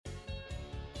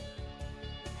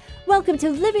Welcome to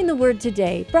Living the Word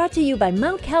Today, brought to you by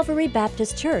Mount Calvary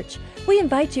Baptist Church. We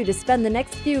invite you to spend the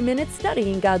next few minutes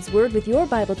studying God's Word with your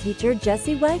Bible teacher,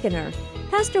 Jesse Wagoner.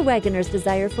 Pastor Wagoner's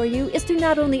desire for you is to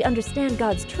not only understand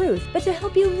God's truth, but to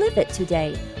help you live it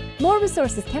today. More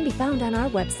resources can be found on our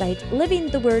website,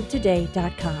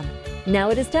 livingthewordtoday.com. Now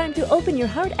it is time to open your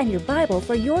heart and your Bible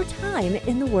for your time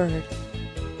in the Word.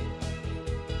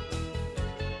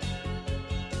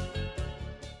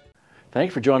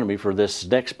 Thank you for joining me for this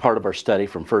next part of our study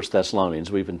from 1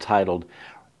 Thessalonians. We've entitled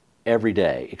Every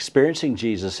Day, Experiencing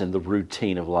Jesus in the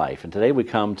Routine of Life. And today we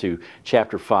come to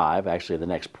chapter 5, actually the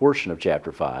next portion of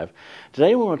chapter 5.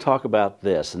 Today we want to talk about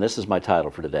this, and this is my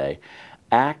title for today,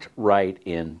 Act Right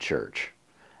in Church.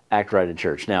 Act Right in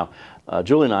Church. Now,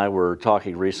 Julie and I were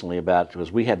talking recently about,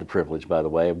 because we had the privilege, by the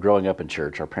way, of growing up in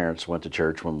church. Our parents went to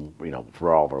church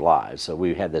for all of our lives, so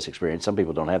we had this experience. Some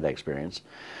people don't have that experience.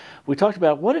 We talked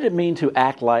about what did it mean to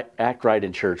act right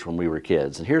in church when we were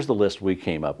kids. And here's the list we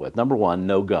came up with. Number one,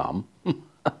 no gum.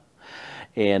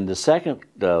 And the second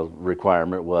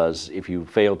requirement was if you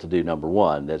failed to do number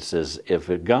one, that says if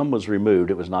a gum was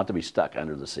removed, it was not to be stuck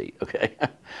under the seat. Okay?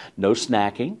 No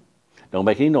snacking. Don't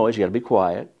make any noise. You got to be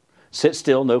quiet. Sit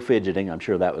still, no fidgeting. I'm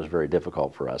sure that was very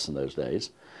difficult for us in those days.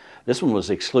 This one was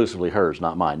exclusively hers,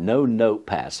 not mine. No note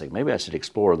passing. Maybe I should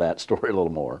explore that story a little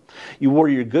more. You wore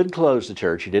your good clothes to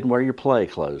church. You didn't wear your play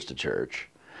clothes to church.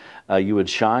 You would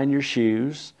shine your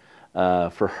shoes.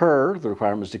 For her, the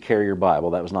requirement was to carry your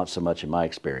Bible. That was not so much in my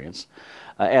experience.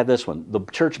 Add this one. The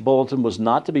church bulletin was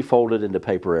not to be folded into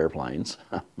paper airplanes.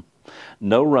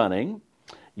 No running.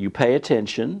 You pay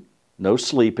attention. No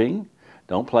sleeping.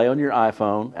 Don't play on your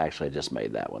iPhone. Actually, I just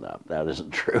made that one up. That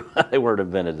isn't true. They weren't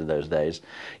invented in those days.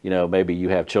 You know, maybe you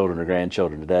have children or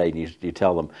grandchildren today, and you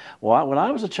tell them, well, when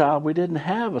I was a child, we didn't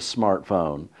have a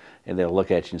smartphone. And they'll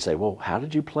look at you and say, well, how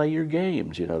did you play your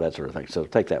games? You know, that sort of thing. So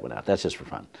take that one out. That's just for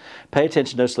fun. Pay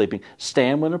attention, no sleeping.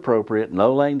 Stand when appropriate.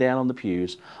 No laying down on the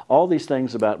pews. All these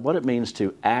things about what it means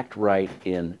to act right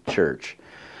in church.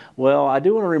 Well, I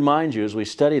do want to remind you as we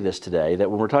study this today that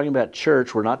when we're talking about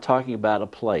church, we're not talking about a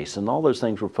place. And all those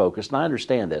things were focused. And I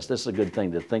understand this. This is a good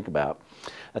thing to think about.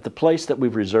 That the place that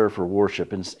we've reserved for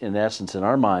worship, in essence, in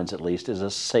our minds at least, is a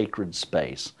sacred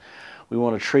space. We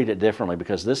want to treat it differently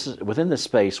because within this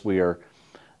space we are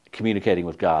communicating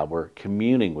with God. We're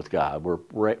communing with God. We're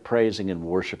praising and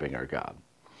worshiping our God.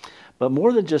 But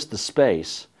more than just the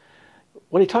space,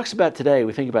 what he talks about today,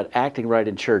 we think about acting right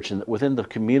in church and within the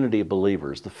community of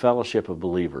believers, the fellowship of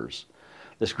believers,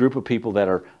 this group of people that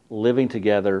are living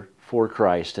together for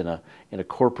Christ in a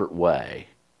corporate way.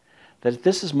 That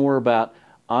this is more about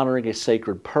honoring a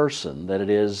sacred person than it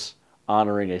is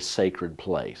honoring a sacred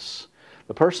place.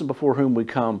 The person before whom we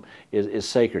come is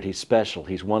sacred. He's special.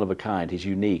 He's one of a kind. He's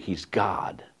unique. He's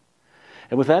God.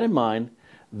 And with that in mind,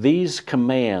 these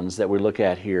commands that we look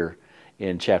at here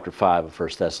in chapter 5 of 1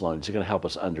 Thessalonians are going to help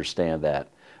us understand that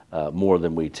more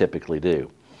than we typically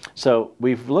do. So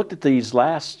we've looked at these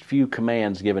last few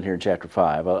commands given here in chapter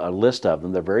 5, a list of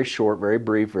them. They're very short, very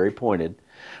brief, very pointed.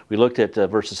 We looked at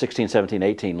verses 16, 17,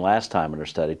 18 last time in our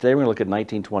study. Today we're going to look at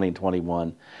 19, 20, and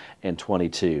 21, and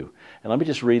 22. And let me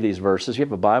just read these verses. If you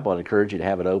have a Bible, I'd encourage you to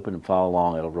have it open and follow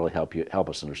along. It'll really help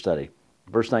us in our study.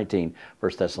 Verse 19,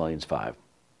 1 Thessalonians 5.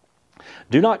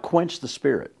 Do not quench the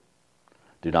Spirit.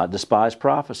 Do not despise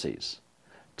prophecies.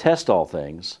 Test all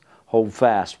things. Hold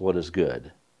fast what is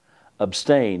good.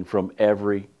 Abstain from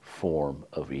every form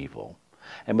of evil.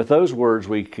 And with those words,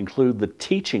 we conclude the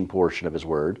teaching portion of his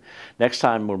word. Next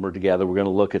time when we're together, we're going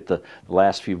to look at the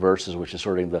last few verses, which is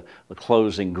sort of the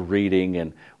closing greeting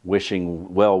and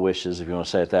wishing well wishes, if you want to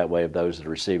say it that way, of those that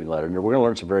are receiving the letter. And we're going to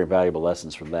learn some very valuable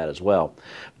lessons from that as well.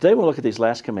 Today we'll look at these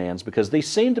last commands because they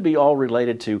seem to be all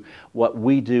related to what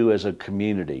we do as a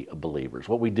community of believers,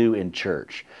 what we do in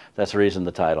church. That's the reason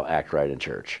the title, Act Right in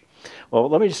Church. Well,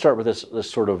 let me just start with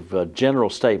this sort of general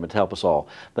statement to help us all.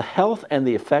 The health and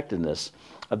the effectiveness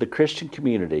of the Christian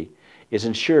community is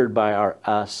ensured by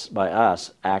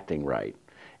us acting right.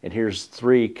 And here's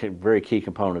three very key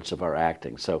components of our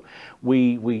acting. So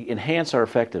we enhance our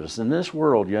effectiveness. In this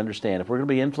world, you understand, if we're going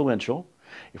to be influential,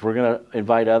 if we're going to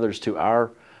invite others to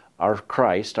our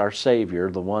Christ, our Savior,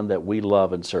 the one that we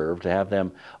love and serve, to have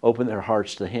them open their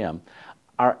hearts to Him,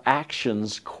 our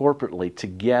actions corporately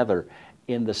together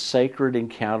in the sacred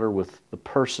encounter with the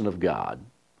person of God.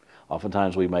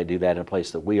 Oftentimes we might do that in a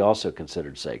place that we also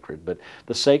considered sacred, but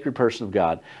the sacred person of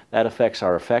God, that affects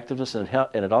our effectiveness and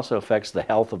it also affects the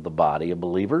health of the body of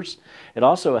believers. It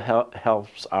also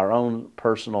helps our own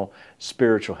personal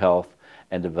spiritual health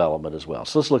and development as well.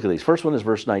 So let's look at these. First one is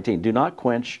verse 19. Do not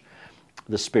quench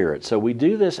the Spirit. So we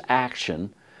do this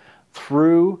action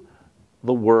through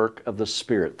the work of the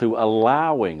Spirit, through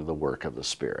allowing the work of the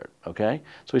Spirit, okay?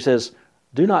 So he says,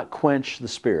 do not quench the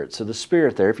Spirit. So the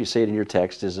Spirit there, if you see it in your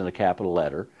text, is in a capital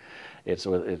letter. It's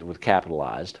with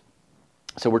capitalized.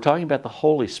 So we're talking about the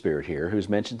Holy Spirit here, who's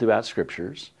mentioned throughout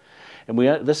Scriptures. And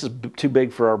this is too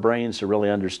big for our brains to really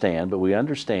understand, but we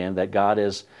understand that God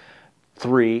is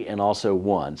three and also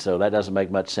one. So that doesn't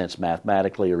make much sense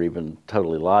mathematically or even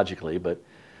totally logically, but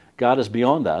God is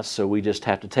beyond us, so we just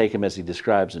have to take him as he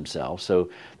describes himself.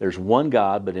 So there's one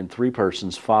God, but in three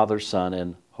persons, Father, Son,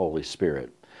 and Holy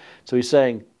Spirit. So he's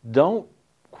saying, don't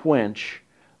quench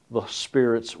the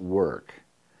Spirit's work.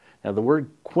 Now the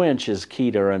word quench is key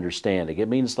to our understanding. It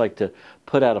means like to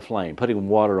put out a flame, putting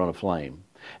water on a flame.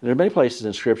 And there are many places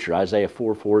in Scripture. Isaiah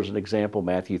 4:4 is an example,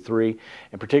 Matthew 3,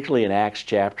 and particularly in Acts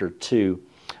chapter 2,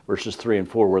 verses 3 and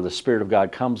 4, where the Spirit of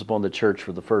God comes upon the church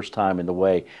for the first time in the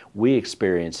way we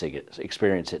experience it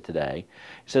today.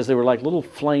 It says they were like little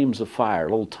flames of fire,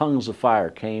 little tongues of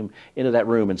fire came into that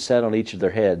room and sat on each of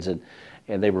their heads, and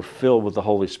they were filled with the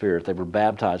Holy Spirit. They were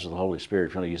baptized with the Holy Spirit,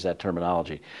 if you want to use that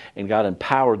terminology. And God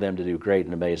empowered them to do great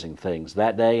and amazing things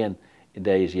that day and in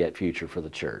days yet future for the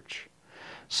church.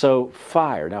 So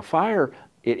fire. Now fire,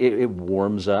 it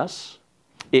warms us.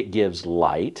 It gives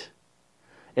light.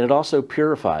 And it also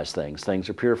purifies things. Things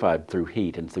are purified through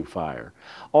heat and through fire.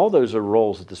 All those are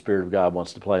roles that the Spirit of God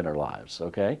wants to play in our lives,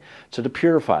 okay? So to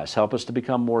purify us, help us to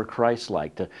become more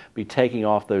Christ-like, to be taking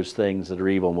off those things that are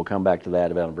evil, and we'll come back to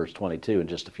that about in verse 22 in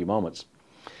just a few moments.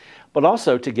 But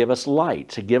also to give us light,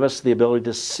 to give us the ability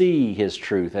to see His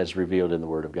truth as revealed in the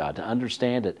Word of God, to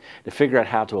understand it, to figure out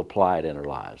how to apply it in our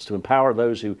lives, to empower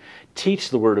those who teach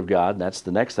the Word of God, and that's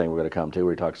the next thing we're going to come to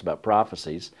where he talks about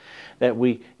prophecies, that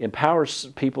we empower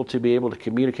people to be able to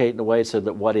communicate in a way so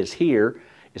that what is here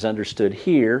is understood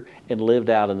here and lived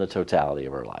out in the totality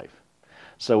of our life.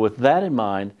 So with that in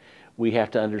mind, we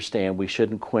have to understand we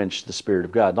shouldn't quench the Spirit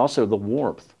of God. And also the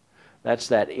warmth. That's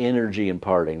that energy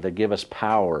imparting that give us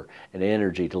power and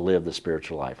energy to live the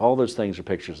spiritual life. All those things are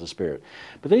pictures of the Spirit.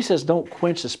 But then he says, don't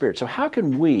quench the Spirit. So how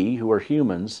can we, who are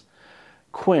humans,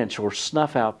 quench or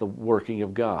snuff out the working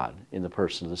of God in the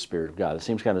person of the Spirit of God? It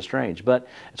seems kind of strange, but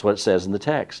it's what it says in the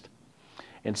text.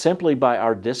 And simply by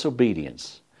our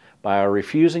disobedience, by our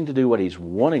refusing to do what He's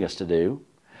wanting us to do,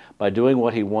 by doing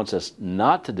what He wants us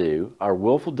not to do, our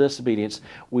willful disobedience,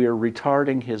 we are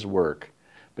retarding His work.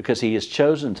 Because He has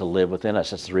chosen to live within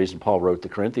us. That's the reason Paul wrote the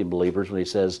Corinthian believers when he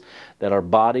says that our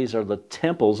bodies are the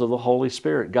temples of the Holy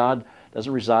Spirit. God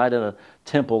doesn't reside in a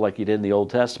temple like He did in the Old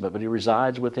Testament, but He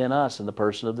resides within us in the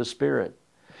person of the Spirit.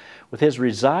 With His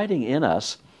residing in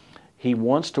us, He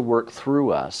wants to work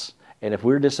through us. And if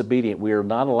we're disobedient, we are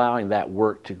not allowing that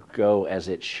work to go as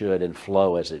it should and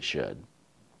flow as it should.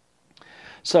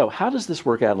 So how does this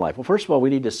work out in life? Well, first of all, we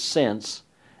need to sense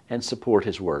and support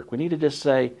His work. We need to just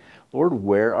say, Lord,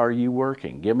 where are You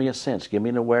working? Give me a sense. Give me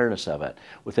an awareness of it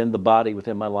within the body,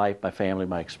 within my life, my family,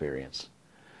 my experience.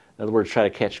 In other words, try to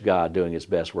catch God doing His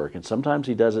best work. And sometimes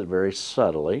He does it very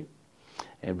subtly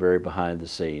and very behind the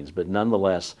scenes. But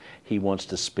nonetheless, He wants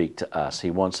to speak to us. He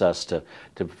wants us to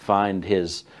find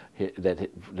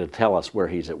to tell us where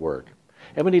He's at work.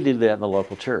 And we need to do that in the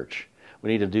local church. We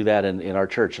need to do that in our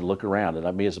church and look around.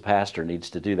 And me as a pastor needs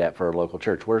to do that for our local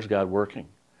church. Where's God working?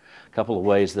 A couple of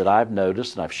ways that I've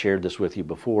noticed, and I've shared this with you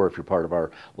before if you're part of our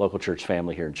local church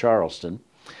family here in Charleston,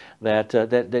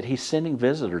 that He's sending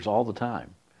visitors all the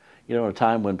time. You know, at a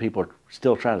time when people are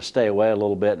still trying to stay away a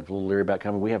little bit and a little leery about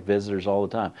coming, we have visitors all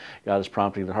the time. God is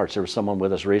prompting their hearts. There was someone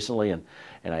with us recently, and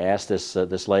I asked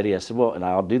this lady, I said, well, and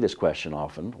I'll do this question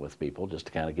often with people just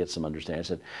to kind of get some understanding. I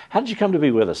said, how did you come to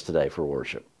be with us today for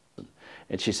worship?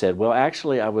 And she said, well,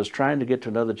 actually, I was trying to get to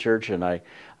another church, and I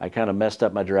kind of messed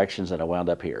up my directions, and I wound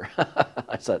up here.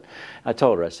 I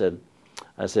told her, I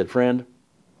said, friend,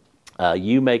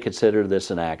 you may consider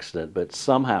this an accident, but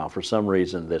somehow, for some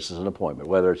reason, this is an appointment,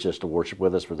 whether it's just to worship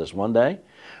with us for this one day,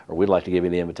 or we'd like to give you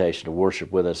the invitation to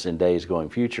worship with us in days going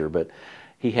future, but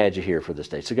He had you here for this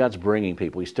day. So God's bringing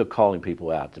people. He's still calling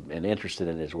people out and interested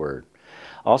in His Word.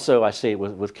 Also, I see it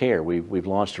with CARE. We've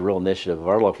launched a real initiative of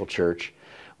our local church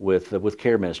with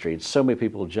care ministry. And so many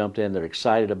people have jumped in. They're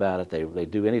excited about it. They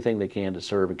do anything they can to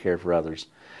serve and care for others.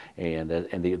 And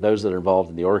those that are involved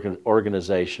in the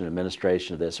organization and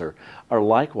administration of this are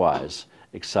likewise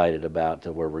excited about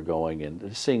where we're going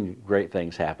and seeing great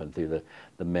things happen through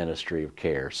the ministry of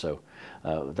care. So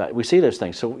we see those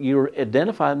things. So you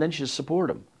identify and then you just support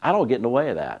them. I don't get in the way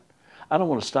of that. I don't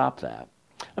want to stop that.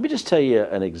 Let me just tell you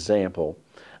an example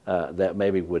that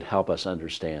maybe would help us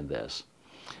understand this.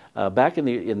 Back in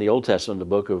the Old Testament, the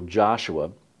book of Joshua,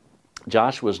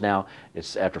 Joshua's now,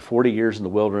 it's after 40 years in the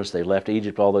wilderness. They left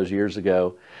Egypt all those years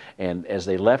ago. And as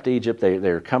they left Egypt,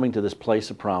 they're coming to this place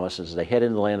of promise. As they head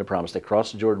into the land of promise, they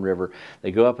cross the Jordan River.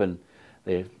 They go up and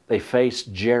they face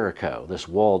Jericho, this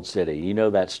walled city. You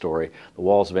know that story. The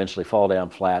walls eventually fall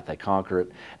down flat. They conquer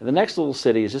it. And the next little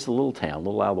city is just a little town, a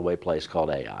little out-of-the-way place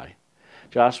called Ai.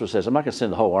 Joshua says, I'm not going to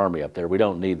send the whole army up there. We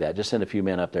don't need that. Just send a few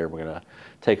men up there. We're going to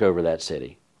take over that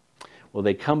city. Well,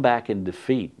 they come back in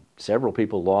defeat. Several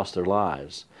people lost their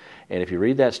lives. And if you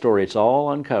read that story, it's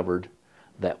all uncovered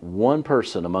that one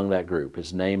person among that group,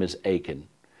 his name is Achan.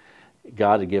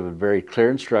 God had given very clear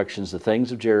instructions. The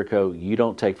things of Jericho, you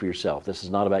don't take for yourself. This is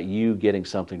not about you getting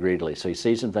something greedily. So he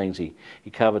sees some things, he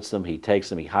covets them, he takes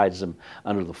them, he hides them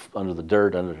under the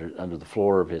dirt, under the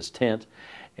floor of his tent,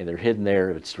 and they're hidden there.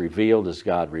 It's revealed as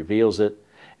God reveals it.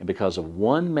 And because of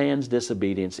one man's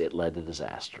disobedience, it led to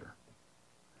disaster.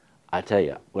 I tell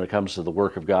you, when it comes to the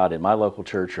work of God in my local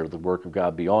church or the work of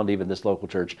God beyond even this local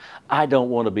church, I don't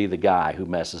want to be the guy who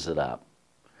messes it up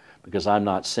because I'm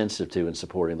not sensitive to and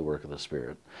supporting the work of the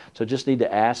Spirit. So just need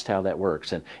to ask how that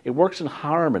works. And it works in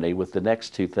harmony with the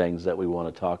next two things that we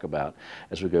want to talk about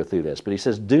as we go through this. But he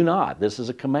says, do not. This is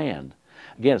a command.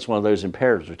 Again, it's one of those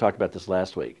imperatives. We talked about this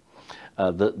last week.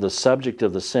 The subject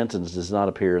of the sentence does not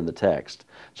appear in the text.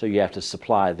 So you have to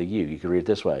supply the you. You can read it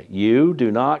this way. You do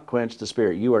not quench the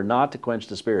Spirit. You are not to quench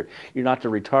the Spirit. You're not to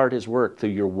retard His work through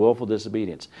your willful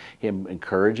disobedience. Him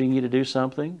encouraging you to do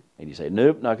something, and you say,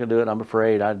 nope, not going to do it. I'm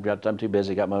afraid. I'm too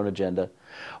busy. Got my own agenda.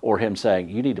 Or Him saying,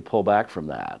 you need to pull back from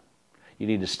that. You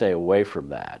need to stay away from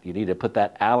that. You need to put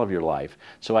that out of your life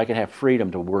so I can have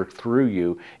freedom to work through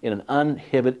you in an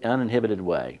uninhibited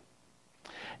way.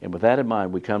 And with that in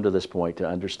mind, we come to this point to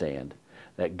understand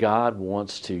that God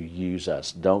wants to use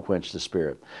us. Don't quench the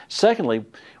Spirit. Secondly,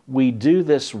 we do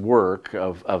this work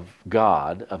of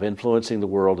God, of influencing the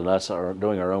world and us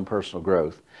doing our own personal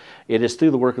growth. It is through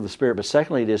the work of the Spirit, but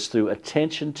secondly, it is through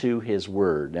attention to His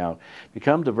Word. Now, if you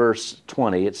come to verse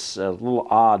 20, it's a little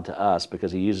odd to us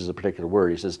because he uses a particular word.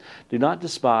 He says, do not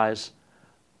despise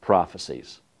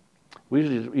prophecies. We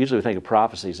usually think of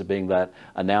prophecies as being that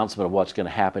announcement of what's going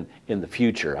to happen in the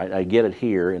future. I get it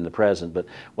here in the present, but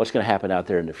what's going to happen out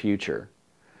there in the future.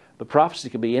 But prophecy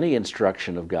can be any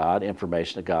instruction of God,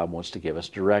 information that God wants to give us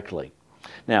directly.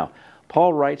 Now,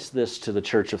 Paul writes this to the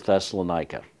church of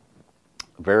Thessalonica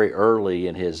very early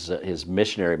in his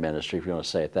missionary ministry, if you want to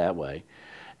say it that way.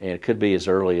 And it could be as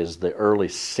early as the early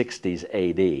 60s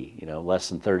A.D., less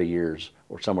than 30 years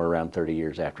or somewhere around 30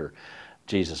 years after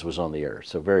Jesus was on the earth.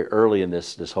 So very early in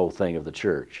this whole thing of the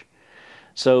church.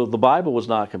 So the Bible was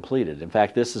not completed. In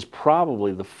fact, this is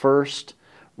probably the first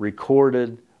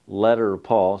recorded letter of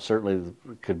Paul. Certainly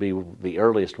could be the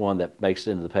earliest one that makes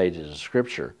it into the pages of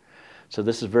Scripture. So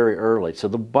this is very early. So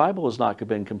the Bible has not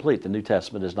been complete. The New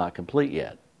Testament is not complete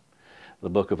yet. The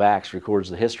book of Acts records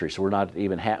the history. So we're not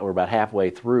even we're about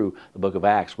halfway through the book of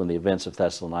Acts when the events of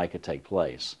Thessalonica take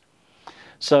place.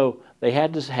 So they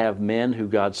had to have men who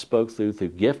God spoke through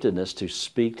giftedness to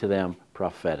speak to them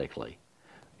prophetically.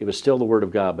 It was still the Word of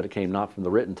God, but it came not from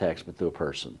the written text, but through a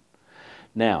person.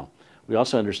 Now, we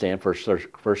also understand 1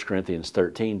 Corinthians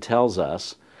 13 tells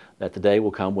us that the day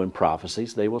will come when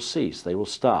prophecies, they will cease, they will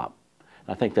stop.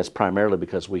 I think that's primarily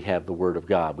because we have the Word of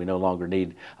God. We no longer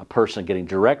need a person getting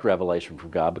direct revelation from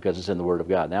God because it's in the Word of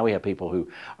God. Now we have people who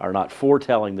are not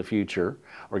foretelling the future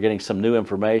or getting some new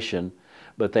information,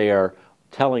 but they are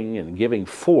telling and giving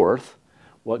forth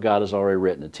what God has already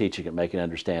written and teaching it, making it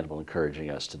understandable, encouraging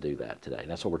us to do that today.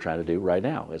 And that's what we're trying to do right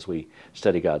now as we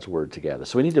study God's Word together.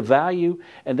 So we need to value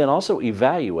and then also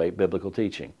evaluate biblical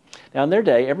teaching. Now in their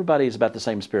day, everybody is about the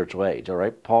same spiritual age, all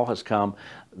right? Paul has come.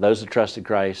 Those who trusted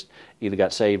Christ either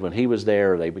got saved when he was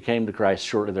there or they became to Christ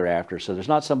shortly thereafter. So there's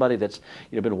not somebody that's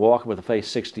been walking with the faith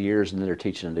 60 years and then they're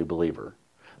teaching a new believer.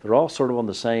 They're all sort of on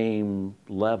the same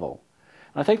level.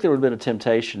 I think there would have been a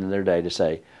temptation in their day to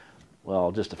say,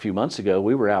 well, just a few months ago,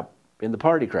 we were out in the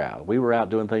party crowd. We were out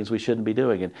doing things we shouldn't be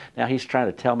doing. And now he's trying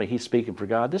to tell me he's speaking for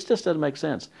God. This just doesn't make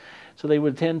sense. So they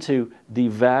would tend to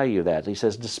devalue that. He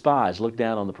says, despise, look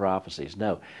down on the prophecies.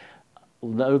 No,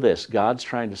 know this, God's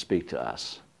trying to speak to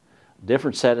us.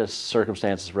 Different set of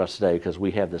circumstances for us today because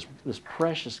we have this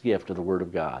precious gift of the Word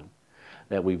of God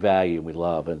that we value and we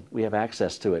love, and we have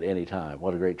access to it any time.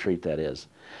 What a great treat that is.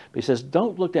 But he says,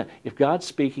 don't look down. If God's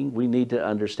speaking, we need to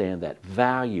understand that.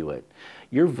 Value it.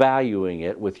 You're valuing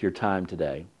it with your time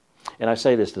today. And I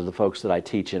say this to the folks that I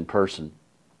teach in person.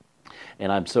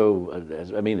 And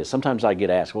sometimes I get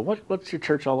asked, well, what's your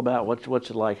church all about? What's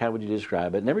it like? How would you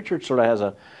describe it? And every church sort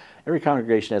of every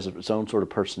congregation has its own sort of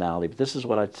personality. But this is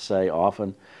what I say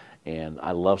often, and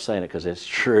I love saying it because it's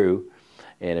true.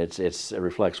 and it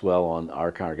reflects well on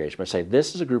our congregation. But I say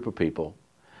this is a group of people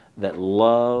that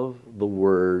love the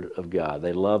Word of God.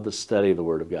 They love the study of the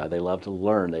Word of God. They love to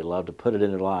learn. They love to put it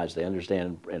in their lives. They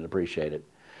understand and appreciate it.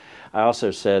 I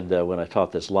also said, when I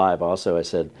taught this live, I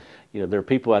said, there are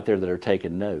people out there that are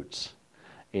taking notes.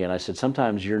 And I said,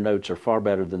 sometimes your notes are far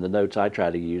better than the notes I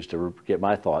try to use to get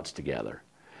my thoughts together,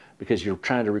 because you're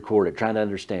trying to record it, trying to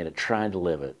understand it, trying to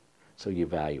live it, so you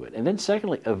value it. And then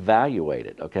secondly, evaluate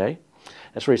it, okay?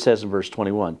 That's what he says in verse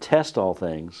 21. Test all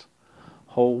things,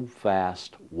 hold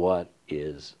fast what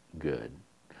is good.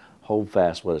 Hold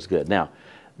fast what is good. Now,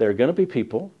 there are going to be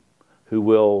people who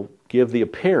will give the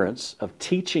appearance of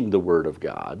teaching the Word of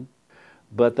God,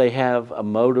 but they have a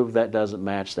motive that doesn't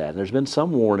match that. And there's been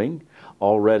some warning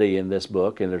already in this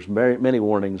book, and there's many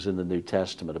warnings in the New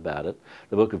Testament about it.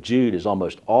 The book of Jude is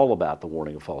almost all about the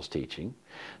warning of false teaching.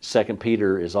 2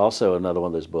 Peter is also another one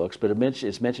of those books, but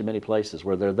it's mentioned many places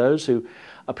where there are those who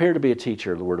appear to be a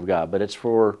teacher of the Word of God, but it's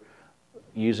for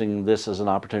using this as an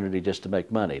opportunity just to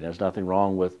make money. There's nothing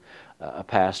wrong with a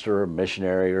pastor, a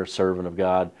missionary, or a servant of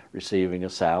God receiving a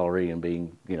salary and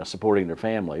being, supporting their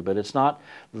family, but it's not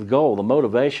the goal. The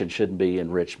motivation shouldn't be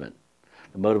enrichment.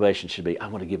 The motivation should be, I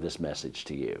want to give this message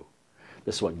to you.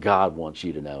 This is what God wants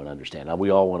you to know and understand. Now, we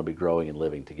all want to be growing and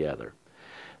living together.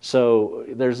 So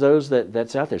there's those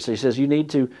that's out there. So he says you need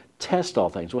to test all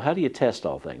things. Well, how do you test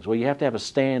all things? Well, you have to have a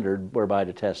standard whereby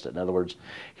to test it. In other words,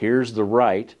 here's the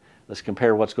right. Let's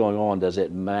compare what's going on. Does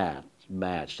it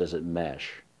match? Does it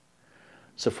mesh?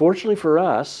 So fortunately for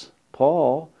us,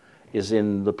 Paul is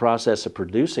in the process of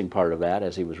producing part of that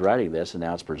as he was writing this, and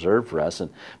now it's preserved for us. And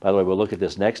by the way, we'll look at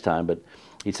this next time, but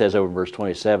he says over in verse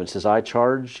 27, it says, I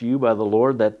charge you by the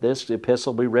Lord that this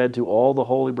epistle be read to all the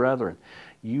holy brethren.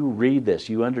 You read this,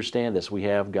 you understand this, we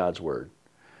have God's Word.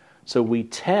 So we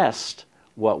test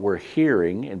what we're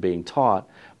hearing and being taught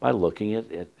by looking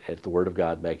at the Word of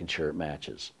God, making sure it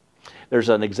matches. There's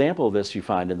an example of this you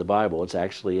find in the Bible. It's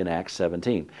actually in Acts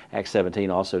 17. Acts 17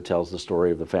 also tells the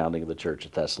story of the founding of the church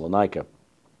at Thessalonica.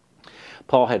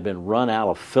 Paul had been run out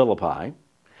of Philippi,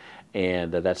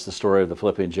 and that's the story of the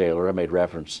Philippian jailer. I made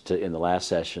reference to in the last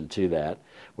session to that,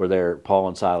 where Paul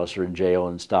and Silas are in jail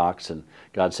in stocks, and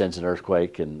God sends an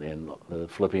earthquake, and the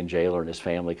Philippian jailer and his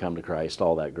family come to Christ.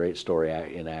 All that great story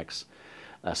in Acts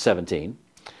 17.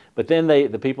 But then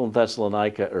the people in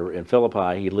Thessalonica, or in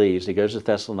Philippi, he leaves. He goes to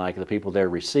Thessalonica. The people there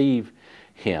receive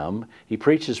him. He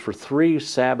preaches for 3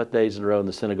 Sabbath days in a row in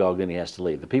the synagogue, then he has to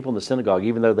leave. The people in the synagogue,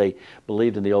 even though they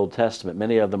believed in the Old Testament,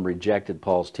 many of them rejected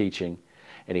Paul's teaching,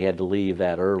 and he had to leave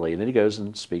that early. And then he goes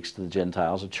and speaks to the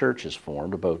Gentiles. A church is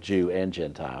formed of both Jew and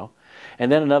Gentile.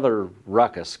 And then another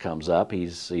ruckus comes up.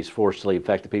 He's forced to leave. In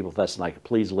fact, the people of Thessalonica,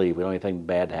 please leave. We don't want anything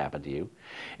bad to happen to you.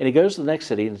 And he goes to the next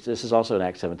city, and this is also in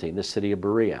Acts 17, the city of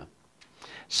Berea.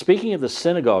 Speaking of the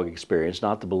synagogue experience,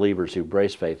 not the believers who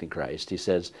embrace faith in Christ, he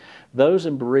says, those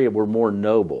in Berea were more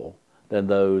noble than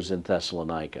those in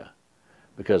Thessalonica.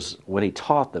 Because when he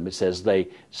taught them, it says they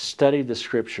studied the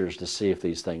Scriptures to see if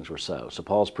these things were so. So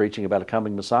Paul's preaching about a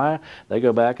coming Messiah. They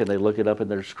go back and they look it up in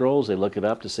their scrolls. They look it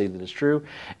up to see that it's true.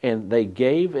 And they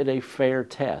gave it a fair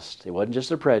test. It wasn't just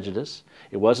a prejudice.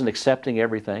 It wasn't accepting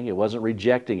everything. It wasn't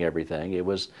rejecting everything. It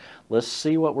was, let's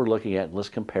see what we're looking at and let's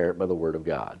compare it by the Word of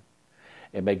God.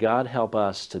 And may God help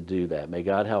us to do that. May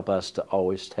God help us to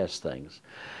always test things.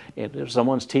 And if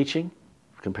someone's teaching,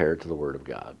 compare it to the Word of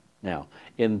God. Now,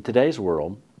 in today's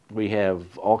world, we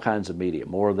have all kinds of media,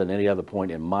 more than any other point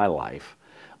in my life,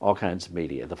 all kinds of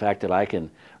media. The fact that I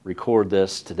can record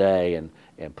this today and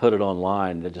put it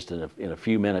online just in a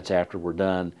few minutes after we're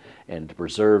done, and to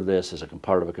preserve this as a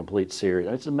part of a complete series,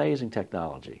 it's amazing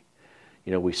technology.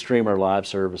 We stream our live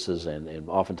services, and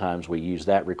oftentimes we use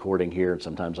that recording here, and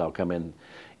sometimes I'll come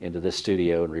into this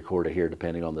studio and record it here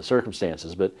depending on the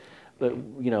circumstances. But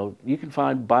you can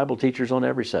find Bible teachers on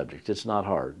every subject. It's not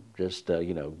hard. Just,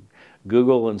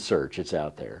 Google and search. It's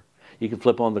out there. You can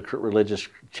flip on the religious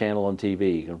channel on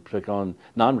TV. You can click on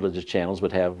non-religious channels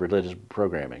but have religious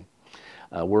programming.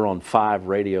 We're on 5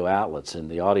 radio outlets in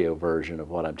the audio version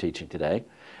of what I'm teaching today.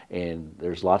 And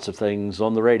there's lots of things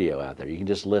on the radio out there. You can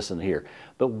just listen here.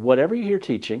 But whatever you hear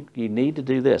teaching, you need to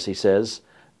do this. He says,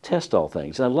 test all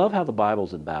things. And I love how the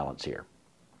Bible's in balance here.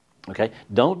 Okay?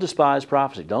 Don't despise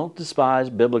prophecy. Don't despise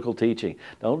biblical teaching.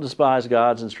 Don't despise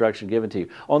God's instruction given to you.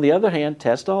 On the other hand,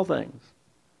 test all things.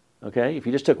 Okay? If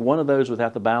you just took one of those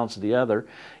without the balance of the other,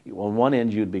 on one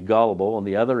end you'd be gullible. On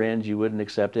the other end you wouldn't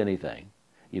accept anything.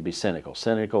 You'd be cynical.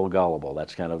 Cynical, gullible.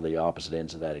 That's kind of the opposite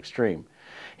ends of that extreme.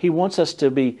 He wants us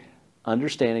to be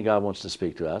understanding God wants to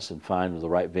speak to us and find the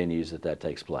right venues that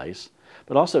takes place.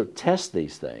 But also test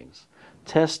these things.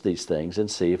 test these things and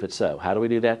see if it's so. How do we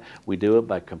do that? We do it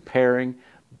by comparing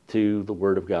to the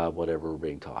Word of God whatever we're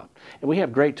being taught. And we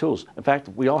have great tools. In fact,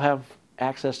 we all have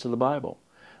access to the Bible.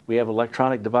 We have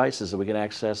electronic devices that we can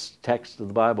access text of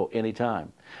the Bible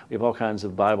anytime. We have all kinds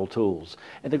of Bible tools.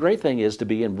 And the great thing is to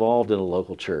be involved in a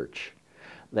local church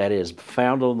that is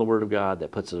founded on the Word of God,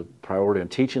 that puts a priority on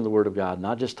teaching the Word of God,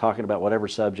 not just talking about whatever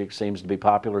subject seems to be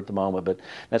popular at the moment, but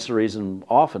that's the reason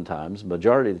oftentimes,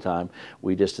 majority of the time,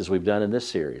 we just, as we've done in this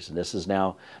series, and this is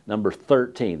now number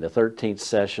 13, the 13th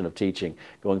session of teaching,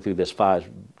 going through this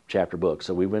 5-chapter book.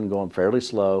 So we've been going fairly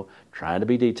slow, trying to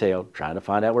be detailed, trying to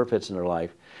find out where it fits in their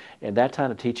life. And that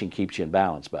kind of teaching keeps you in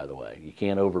balance, by the way. You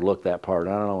can't overlook that part.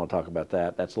 I don't want to talk about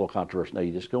that. That's a little controversial. No,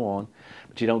 you just go on.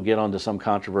 But you don't get onto some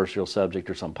controversial subject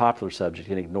or some popular subject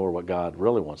and ignore what God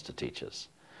really wants to teach us.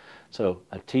 So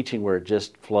a teaching where it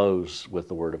just flows with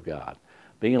the Word of God.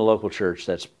 Being in a local church,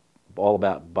 that's all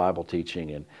about Bible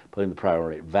teaching and putting the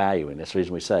priority, valuing. That's the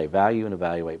reason we say value and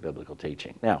evaluate biblical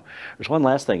teaching. Now, there's one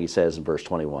last thing he says in verse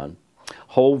 21.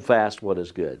 Hold fast what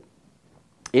is good.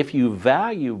 If you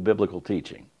value biblical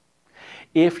teaching,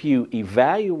 if you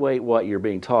evaluate what you're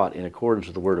being taught in accordance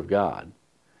with the Word of God,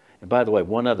 and by the way,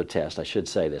 one other test, I should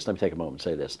say this. Let me take a moment and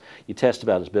say this. You test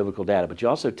about his biblical data, but you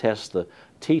also test the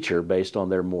teacher based on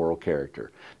their moral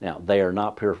character. Now, they are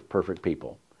not perfect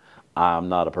people. I'm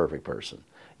not a perfect person.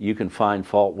 You can find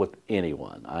fault with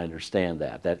anyone. I understand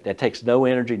that. That takes no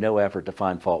energy, no effort to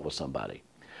find fault with somebody.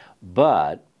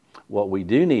 But what we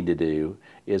do need to do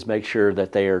is make sure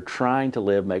that they are trying to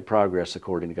live, make progress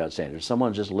according to God's standards. If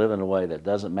someone's just living in a way that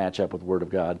doesn't match up with the Word of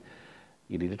God,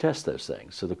 you need to test those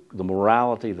things. So the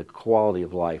morality, the quality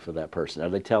of life of that person. Are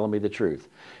they telling me the truth?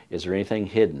 Is there anything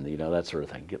hidden? That sort of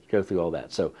thing. Go through all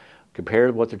that. So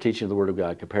compare what they're teaching in the Word of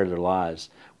God, compare their lives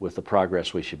with the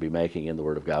progress we should be making in the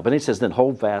Word of God. But he says, then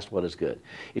hold fast what is good.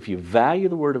 If you value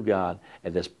the Word of God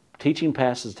and this teaching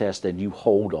passes the test, then you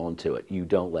hold on to it. You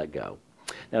don't let go.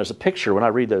 Now, there's a picture, when I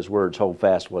read those words, hold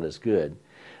fast what is good,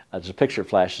 there's a picture that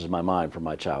flashes in my mind from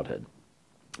my childhood.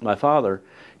 My father,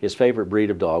 his favorite breed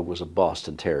of dog was a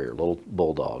Boston Terrier, a little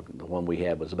bulldog. The one we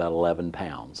had was about 11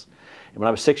 pounds. And when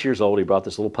I was 6 years old, he brought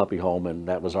this little puppy home, and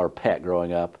that was our pet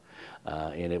growing up.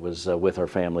 And it was with our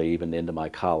family even into my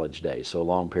college days, so a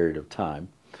long period of time.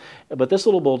 But this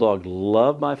little bulldog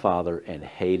loved my father and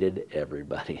hated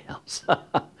everybody else.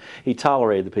 He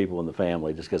tolerated the people in the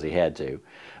family just because he had to.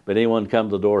 But anyone come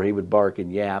to the door, he would bark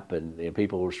and yap, and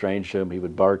people were strange to him, he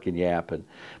would bark and yap.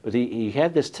 But he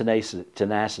had this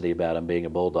tenacity about him being a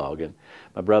bulldog. And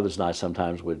my brothers and I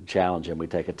sometimes would challenge him.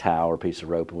 We'd take a towel or a piece of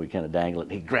rope and we'd kind of dangle it,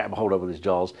 and he'd grab a hold of it with his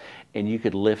jaws, and you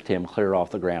could lift him clear off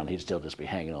the ground. He'd still just be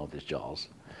hanging on with his jaws.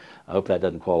 I hope that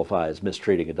doesn't qualify as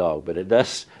mistreating a dog, but it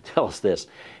does tell us this.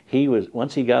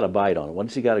 Once he got a bite on it,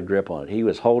 once he got a grip on it, he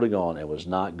was holding on and was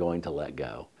not going to let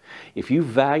go. If you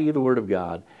value the Word of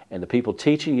God, and the people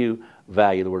teaching you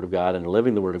value the Word of God and are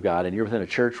living the Word of God, and you're within a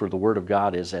church where the Word of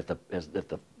God is at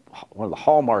one of the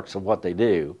hallmarks of what they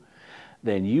do,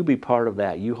 then you be part of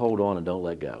that. You hold on and don't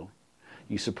let go.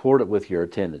 You support it with your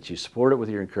attendance. You support it with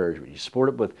your encouragement. You support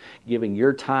it with giving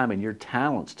your time and your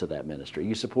talents to that ministry.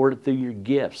 You support it through your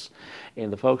gifts.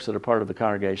 And the folks that are part of the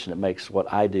congregation that makes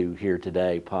what I do here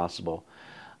today possible,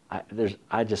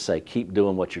 I just say, keep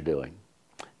doing what you're doing.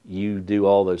 You do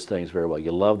all those things very well.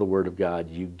 You love the Word of God.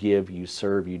 You give, you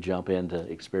serve, you jump into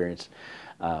experience.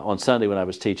 On Sunday when I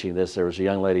was teaching this, there was a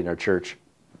young lady in our church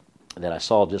that I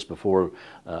saw just before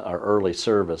our early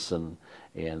service, and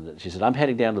she said, I'm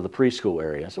heading down to the preschool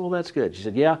area. I said, well, that's good. She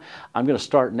said, yeah, I'm going to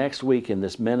start next week in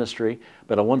this ministry,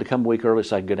 but I wanted to come a week early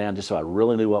so I could go down just so I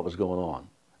really knew what was going on.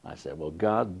 I said, well,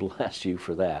 God bless you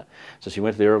for that. So she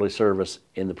went to the early service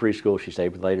in the preschool. She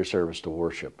stayed for the later service to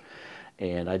worship.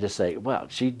 And I just say, wow,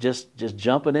 she just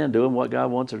jumping in, doing what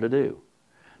God wants her to do.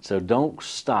 So don't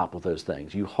stop with those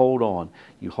things. You hold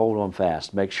on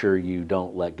fast. Make sure you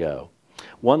don't let go.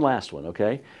 One last one,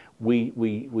 okay? We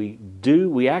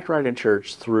act right in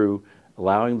church through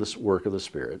allowing the work of the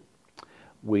Spirit.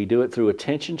 We do it through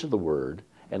attention to the Word.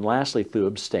 And lastly, through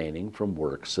abstaining from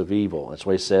works of evil. That's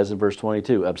what he says in verse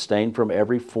 22, abstain from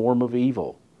every form of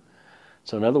evil.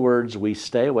 So in other words, we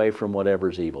stay away from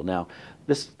whatever's evil. Now,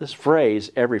 this phrase,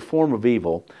 every form of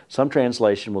evil, some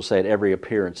translation will say it, every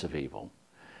appearance of evil.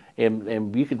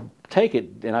 And you can take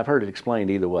it, and I've heard it explained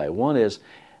either way. One is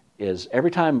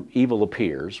every time evil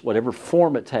appears, whatever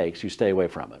form it takes, you stay away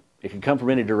from it. It can come from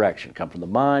any direction. It can come from the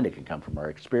mind. It can come from our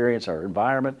experience, our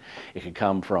environment. It can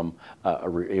come from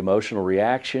emotional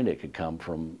reaction. It could come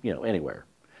from anywhere.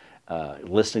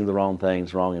 Listening to the wrong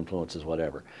things, wrong influences,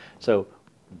 whatever. So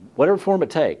whatever form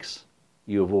it takes,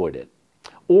 you avoid it.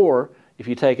 Or if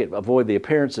you take it, avoid the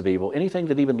appearance of evil, anything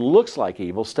that even looks like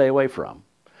evil, stay away from.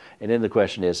 And then the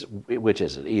question is, which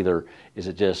is it? Either is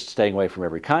it just staying away from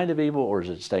every kind of evil, or is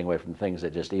it staying away from things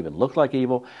that just even look like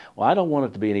evil? Well, I don't want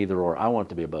it to be an either or. I want it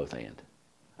to be a both and.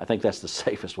 I think that's the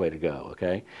safest way to go,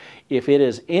 okay? If it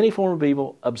is any form of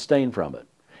evil, abstain from it.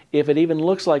 If it even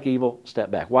looks like evil,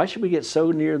 step back. Why should we get so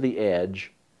near the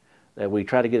edge that we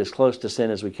try to get as close to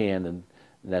sin as we can and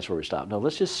that's where we stop? No,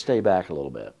 let's just stay back a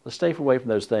little bit. Let's stay away from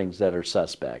those things that are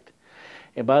suspect.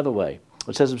 And by the way,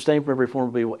 it says abstain from every form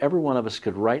of evil. Every one of us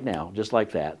could right now, just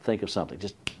like that, think of something.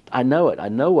 Just, I know it. I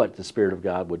know what the Spirit of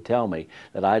God would tell me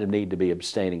that I need to be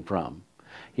abstaining from.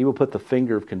 He will put the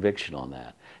finger of conviction on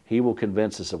that. He will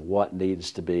convince us of what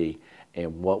needs to be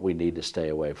and what we need to stay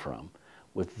away from.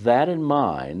 With that in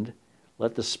mind,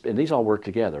 and these all work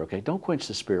together, okay? Don't quench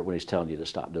the Spirit when He's telling you to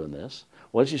stop doing this.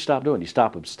 What does you stop doing? You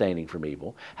stop abstaining from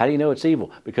evil. How do you know it's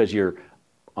evil? Because you're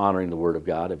honoring the Word of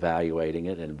God, evaluating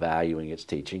it, and valuing its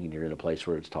teaching, and you're in a place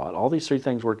where it's taught. All these three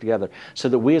things work together so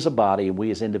that we as a body, and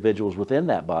we as individuals within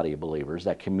that body of believers,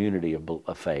 that community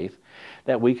of faith,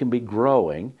 that we can be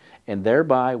growing, and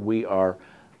thereby we're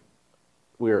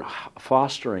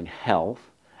fostering health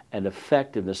and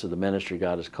effectiveness of the ministry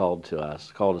God has called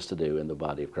us to do in the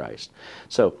body of Christ.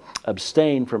 So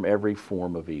abstain from every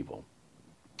form of evil.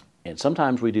 And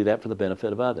sometimes we do that for the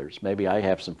benefit of others. Maybe I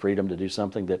have some freedom to do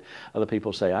something that other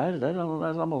people say, I'm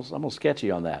almost sketchy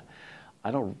on that.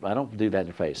 I don't do that in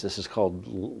your face. This is called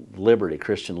liberty,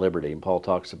 Christian liberty, and Paul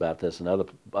talks about this in other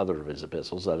of his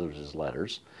epistles, other of his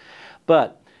letters.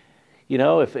 But, you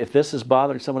know, if this is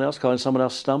bothering someone else, causing someone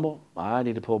else stumble, I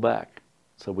need to pull back.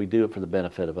 So we do it for the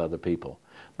benefit of other people.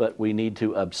 But we need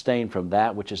to abstain from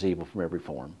that which is evil from every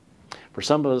form. For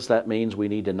some of us, that means we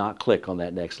need to not click on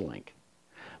that next link.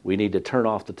 We need to turn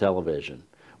off the television.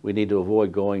 We need to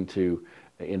avoid going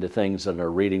into things that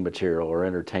are reading material or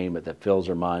entertainment that fills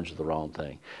our minds with the wrong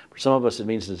thing. For some of us, it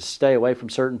means to stay away from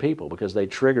certain people because they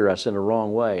trigger us in the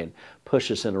wrong way and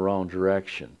push us in the wrong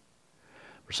direction.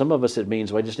 For some of us, it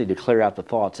means we just need to clear out the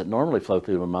thoughts that normally flow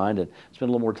through our mind and spend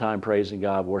a little more time praising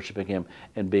God, worshiping Him,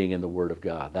 and being in the Word of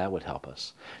God. That would help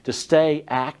us. To stay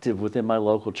active within my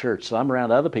local church so I'm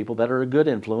around other people that are a good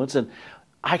influence, and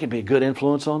I can be a good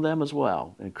influence on them as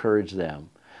well, encourage them.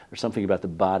 There's something about the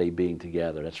body being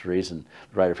together. That's the reason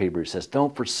the writer of Hebrews says,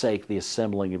 don't forsake the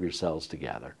assembling of yourselves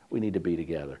together. We need to be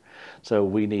together. So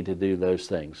we need to do those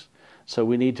things. So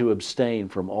we need to abstain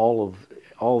from all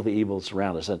of the evils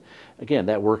around us. And again,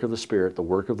 that work of the Spirit, the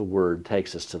work of the Word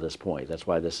takes us to this point. That's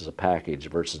why this is a package,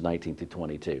 verses 19 through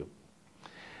 22.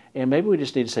 And maybe we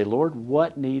just need to say, Lord,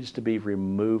 what needs to be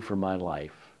removed from my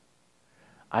life?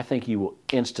 I think you will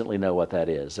instantly know what that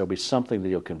is. There'll be something that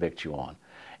He'll convict you on.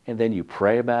 And then you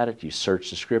pray about it, you search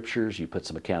the Scriptures, you put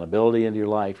some accountability into your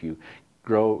life, you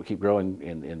keep growing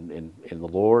in the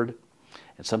Lord.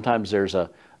 And sometimes there's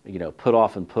put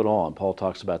off and put on. Paul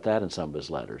talks about that in some of his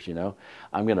letters,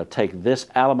 I'm going to take this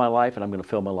out of my life and I'm going to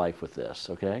fill my life with this,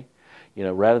 okay?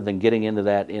 Rather than getting into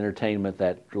that entertainment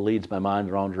that leads my mind in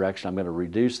the wrong direction, I'm going to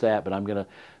reduce that, but I'm going to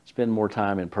spend more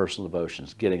time in personal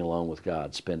devotions, getting alone with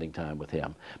God, spending time with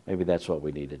Him. Maybe that's what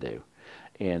we need to do.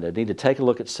 And need to take a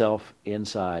look at self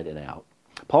inside and out.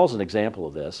 Paul's an example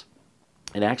of this.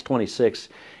 In Acts 26,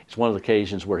 it's one of the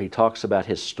occasions where he talks about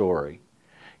his story.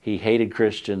 He hated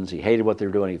Christians. He hated what they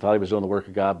were doing. He thought he was doing the work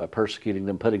of God by persecuting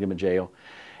them, putting them in jail.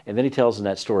 And then he tells them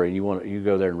that story, and you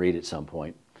go there and read it at some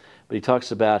point. But he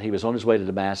talks about he was on his way to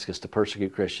Damascus to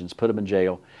persecute Christians, put them in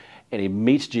jail, and he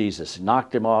meets Jesus,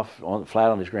 knocked him off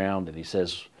flat on his ground, and he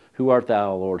says, "Who art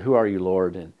thou, Lord? Who are you,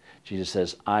 Lord?" And Jesus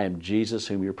says, "I am Jesus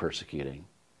whom you're persecuting."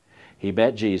 He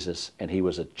met Jesus, and he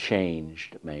was a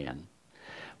changed man.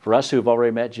 For us who have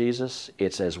already met Jesus,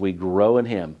 it's as we grow in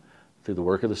Him through the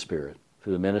work of the Spirit,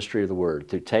 through the ministry of the Word,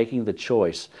 through taking the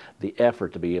choice, the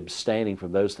effort to be abstaining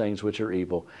from those things which are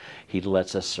evil, He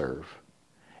lets us serve.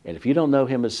 And if you don't know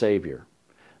Him as Savior,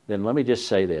 then let me just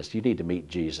say this. You need to meet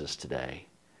Jesus today.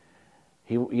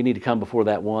 You need to come before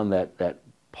that one that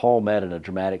Paul met in a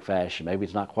dramatic fashion. Maybe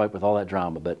it's not quite with all that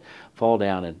drama, but fall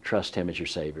down and trust Him as your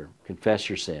Savior. Confess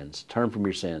your sins. Turn from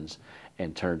your sins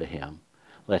and turn to Him.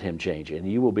 Let Him change you.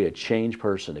 And you will be a changed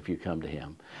person if you come to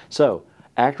Him. So,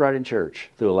 act right in church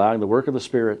through allowing the work of the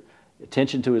Spirit,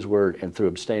 attention to His Word, and through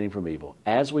abstaining from evil.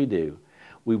 As we do,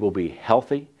 we will be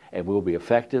healthy and we will be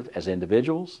effective as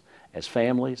individuals, as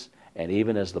families, and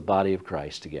even as the body of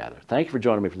Christ together. Thank you for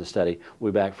joining me for the study.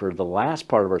 We'll be back for the last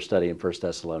part of our study in 1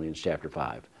 Thessalonians chapter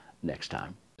 5 next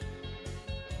time.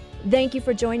 Thank you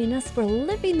for joining us for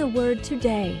Living the Word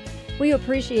today. We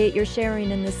appreciate your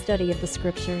sharing in this study of the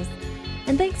Scriptures.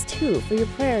 And thanks, too, for your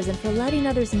prayers and for letting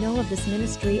others know of this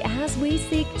ministry as we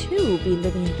seek to be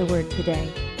living the Word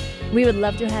today. We would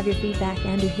love to have your feedback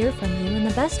and to hear from you, and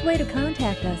the best way to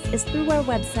contact us is through our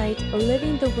website,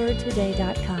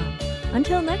 livingthewordtoday.com.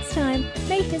 Until next time,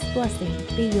 may His blessing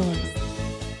be yours.